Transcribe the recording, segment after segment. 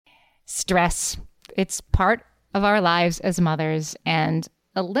Stress. It's part of our lives as mothers, and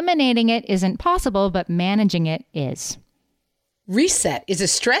eliminating it isn't possible, but managing it is. Reset is a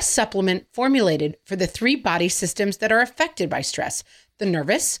stress supplement formulated for the 3 body systems that are affected by stress: the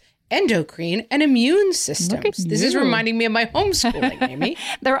nervous, endocrine, and immune systems. This is reminding me of my homeschooling, Amy.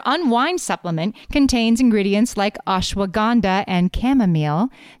 Their Unwind supplement contains ingredients like ashwagandha and chamomile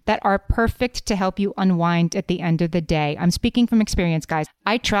that are perfect to help you unwind at the end of the day. I'm speaking from experience, guys.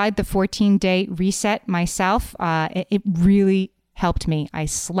 I tried the 14-day reset myself. It really helped me. I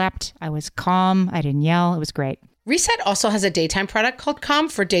slept. I was calm. I didn't yell. It was great. Reset also has a daytime product called Calm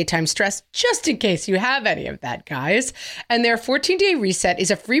for daytime stress, just in case you have any of that, guys. And their 14-day reset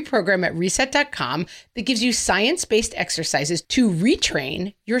is a free program at reset.com that gives you science-based exercises to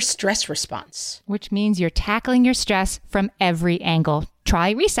retrain your stress response. Which means you're tackling your stress from every angle.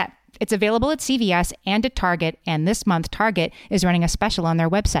 Try Reset. It's available at CVS and at Target, and this month Target is running a special on their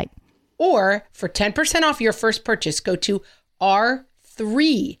website. Or for 10% off your first purchase, go to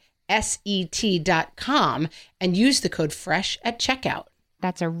R3set.com and use the code FRESH at checkout.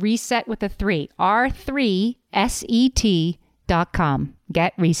 That's a reset with a 3. R3set.com.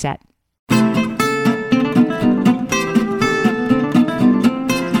 Get Reset.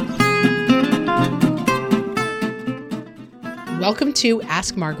 Welcome to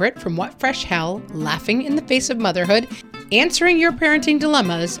Ask Margaret from What Fresh Hell, laughing in the face of motherhood, answering your parenting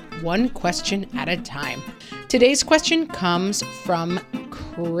dilemmas one question at a time. Today's question comes from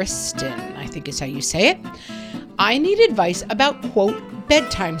Kristen, I think is how you say it. I need advice about, quote,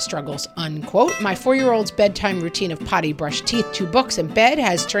 bedtime struggles, unquote. My 4-year-old's bedtime routine of potty, brush, teeth, 2 books, and bed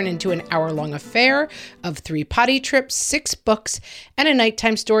has turned into an hour-long affair of 3 potty trips, 6 books, and a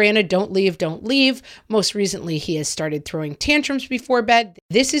nighttime story and a don't leave, don't leave. Most recently, he has started throwing tantrums before bed.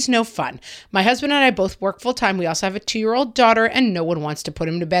 This is no fun. My husband and I both work full-time. We also have a 2-year-old daughter, and no one wants to put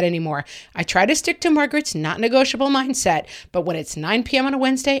him to bed anymore. I try to stick to Margaret's not negotiable mindset, but when it's 9 p.m. on a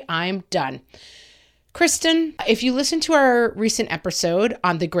Wednesday, I'm done. Kristen, if you listen to our recent episode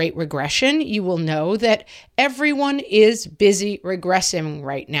on the Great Regression, you will know that everyone is busy regressing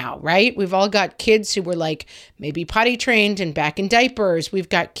right now, right? We've all got kids who were like maybe potty trained and back in diapers. We've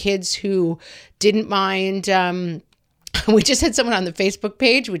got kids who didn't mind. We just had someone on the Facebook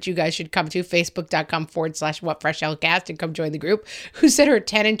page, which you guys should come to, facebook.com/whatfreshhellcast, and come join the group, who said her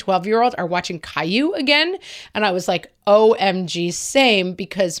 10 and 12-year-old are watching Caillou again. And I was like, OMG, same,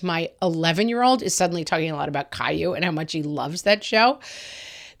 because my 11-year-old is suddenly talking a lot about Caillou and how much he loves that show.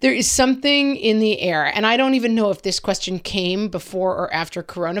 There is something in the air. And I don't even know if this question came before or after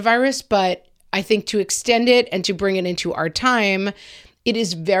coronavirus, but I think to extend it and to bring it into our time, it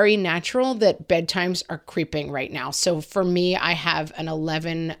is very natural that bedtimes are creeping right now. So for me, I have an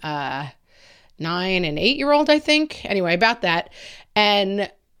 11, 9, and 8-year-old, I think. Anyway, about that.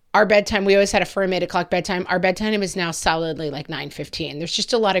 And our bedtime, we always had a firm 8 o'clock bedtime. Our bedtime is now solidly like 9:15. There's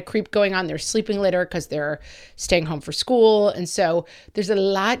just a lot of creep going on. They're sleeping later because they're staying home for school. And so there's a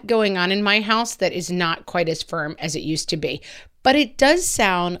lot going on in my house that is not quite as firm as it used to be. But it does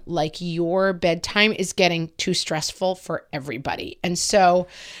sound like your bedtime is getting too stressful for everybody. And so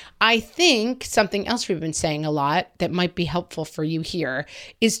I think something else we've been saying a lot that might be helpful for you here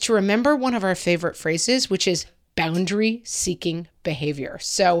is to remember one of our favorite phrases, which is boundary-seeking behavior.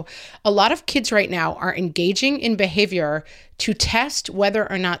 So a lot of kids right now are engaging in behavior to test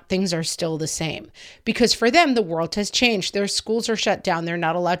whether or not things are still the same. Because for them, the world has changed. Their schools are shut down. They're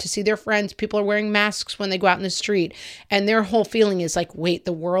not allowed to see their friends. People are wearing masks when they go out in the street. And their whole feeling is like, wait,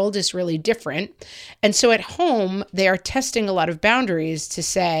 the world is really different. And so at home, they are testing a lot of boundaries to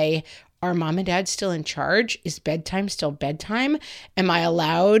say, are mom and dad still in charge? Is bedtime still bedtime? Am I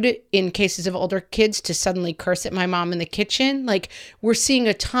allowed, in cases of older kids, to suddenly curse at my mom in the kitchen? Like, we're seeing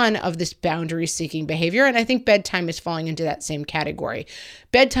a ton of this boundary-seeking behavior, and I think bedtime is falling into that same category.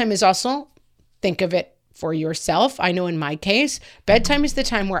 Bedtime is also, think of it for yourself. I know in my case, bedtime is the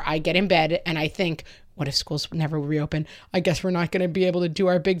time where I get in bed and I think, what if schools never reopen? I guess we're not going to be able to do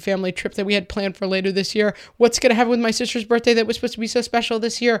our big family trip that we had planned for later this year. What's going to happen with my sister's birthday that was supposed to be so special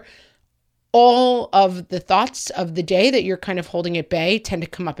this year? All of the thoughts of the day that you're kind of holding at bay tend to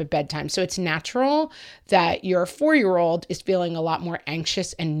come up at bedtime. So it's natural that your 4-year-old is feeling a lot more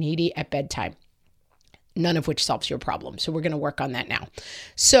anxious and needy at bedtime. None of which solves your problem. So we're going to work on that now.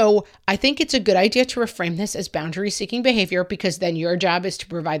 So I think it's a good idea to reframe this as boundary-seeking behavior, because then your job is to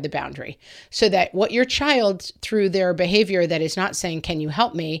provide the boundary so that what your child, through their behavior that is not saying, can you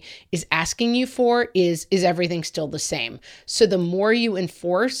help me, is asking you for is everything still the same? So the more you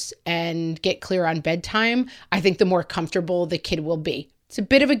enforce and get clear on bedtime, I think the more comfortable the kid will be. It's a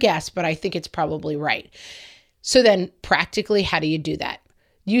bit of a guess, but I think it's probably right. So then practically, how do you do that?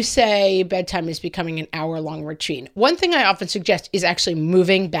 You say bedtime is becoming an hour-long routine. One thing I often suggest is actually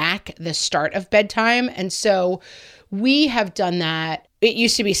moving back the start of bedtime. And so we have done that. It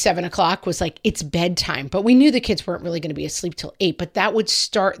used to be 7:00 was like, it's bedtime, but we knew the kids weren't really going to be asleep till 8, but that would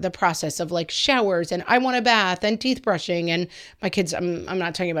start the process of like showers and I want a bath and teeth brushing. And my kids, I'm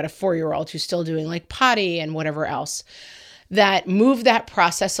not talking about a 4-year-old who's still doing like potty and whatever else. That move that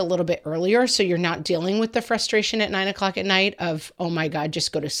process a little bit earlier so you're not dealing with the frustration at 9:00 at night of, oh my God,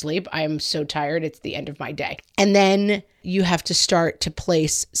 just go to sleep. I am so tired. It's the end of my day. And then you have to start to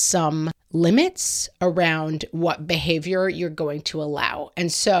place some limits around what behavior you're going to allow.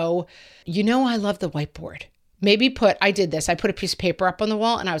 And so, I love the whiteboard. Maybe I did this. I put a piece of paper up on the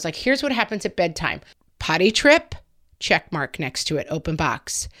wall and I was like, here's what happens at bedtime. Potty trip, check mark next to it, open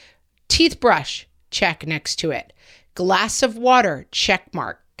box. Teeth brush, check next to it. Glass of water, check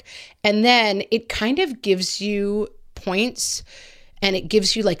mark. And then it kind of gives you points and it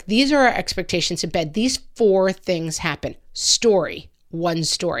gives you like, these are our expectations of bed. These 4 things happen. Story, 1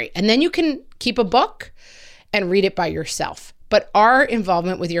 story. And then you can keep a book and read it by yourself. But our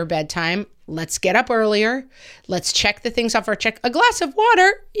involvement with your bedtime, let's get up earlier. Let's check the things off our check. A glass of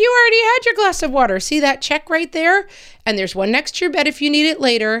water. You already had your glass of water. See that check right there? And there's one next to your bed if you need it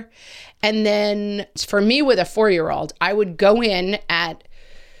later. And then for me with a 4-year-old, I would go in at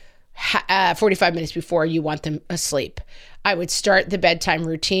 45 minutes before you want them asleep. I would start the bedtime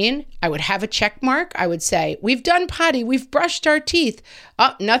routine. I would have a check mark. I would say, we've done potty. We've brushed our teeth.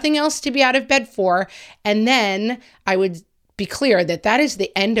 Oh, nothing else to be out of bed for. And then I would be clear that that is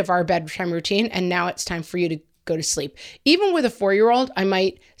the end of our bedtime routine. And now it's time for you to go to sleep. Even with a 4-year-old, I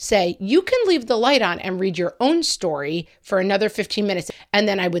might say, you can leave the light on and read your own story for another 15 minutes. And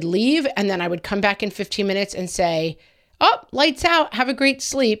then I would leave and then I would come back in 15 minutes and say, oh, lights out, have a great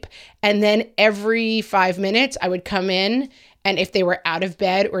sleep. And then every 5 minutes I would come in and if they were out of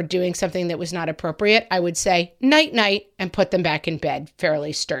bed or doing something that was not appropriate, I would say night, night and put them back in bed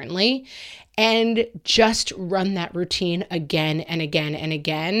fairly sternly. And just run that routine again and again and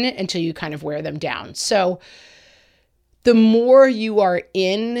again until you kind of wear them down. So the more you are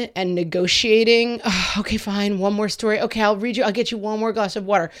in and negotiating, oh, okay, fine, one more story. Okay, I'll get you one more glass of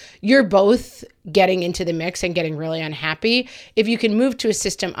water. You're both getting into the mix and getting really unhappy. If you can move to a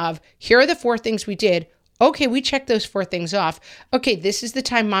system of, here are the 4 things we did. Okay, we checked those 4 things off. Okay, this is the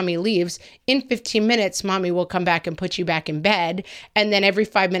time mommy leaves. In 15 minutes, mommy will come back and put you back in bed. And then every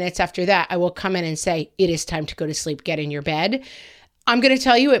 5 minutes after that, I will come in and say, it is time to go to sleep, get in your bed. I'm going to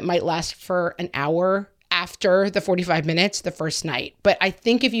tell you it might last for an hour after the 45 minutes the first night. But I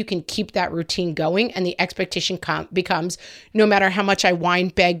think if you can keep that routine going and the expectation becomes, no matter how much I whine,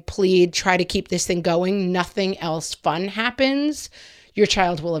 beg, plead, try to keep this thing going, nothing else fun happens, your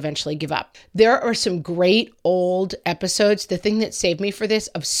child will eventually give up. There are some great old episodes. The thing that saved me for this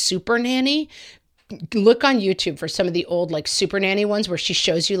of Super Nanny, look on YouTube for some of the old like Super Nanny ones where she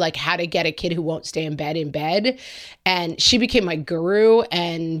shows you like how to get a kid who won't stay in bed. And she became my guru.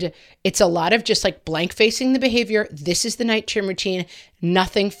 And it's a lot of just like blank facing the behavior. This is the nighttime routine.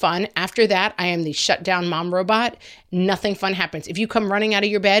 Nothing fun. After that, I am the shutdown mom robot. Nothing fun happens. If you come running out of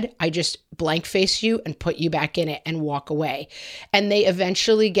your bed, I just blank face you and put you back in it and walk away. And they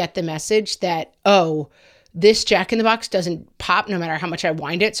eventually get the message that, oh, this Jack in the Box doesn't pop no matter how much I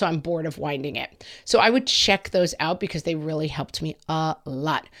wind it, so I'm bored of winding it. So I would check those out because they really helped me a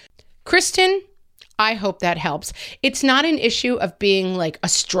lot. Kristen, I hope that helps. It's not an issue of being like a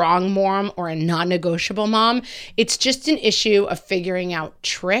strong mom or a non-negotiable mom. It's just an issue of figuring out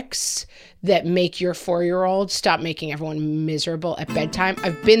tricks that make your 4-year-old stop making everyone miserable at bedtime.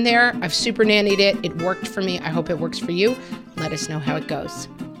 I've been there. I've super nannied it. It worked for me. I hope it works for you. Let us know how it goes.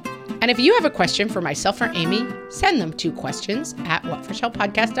 And if you have a question for myself or Amy, send them to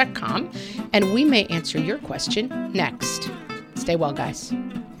questions@whatforshellpodcast.com, and we may answer your question next. Stay well, guys.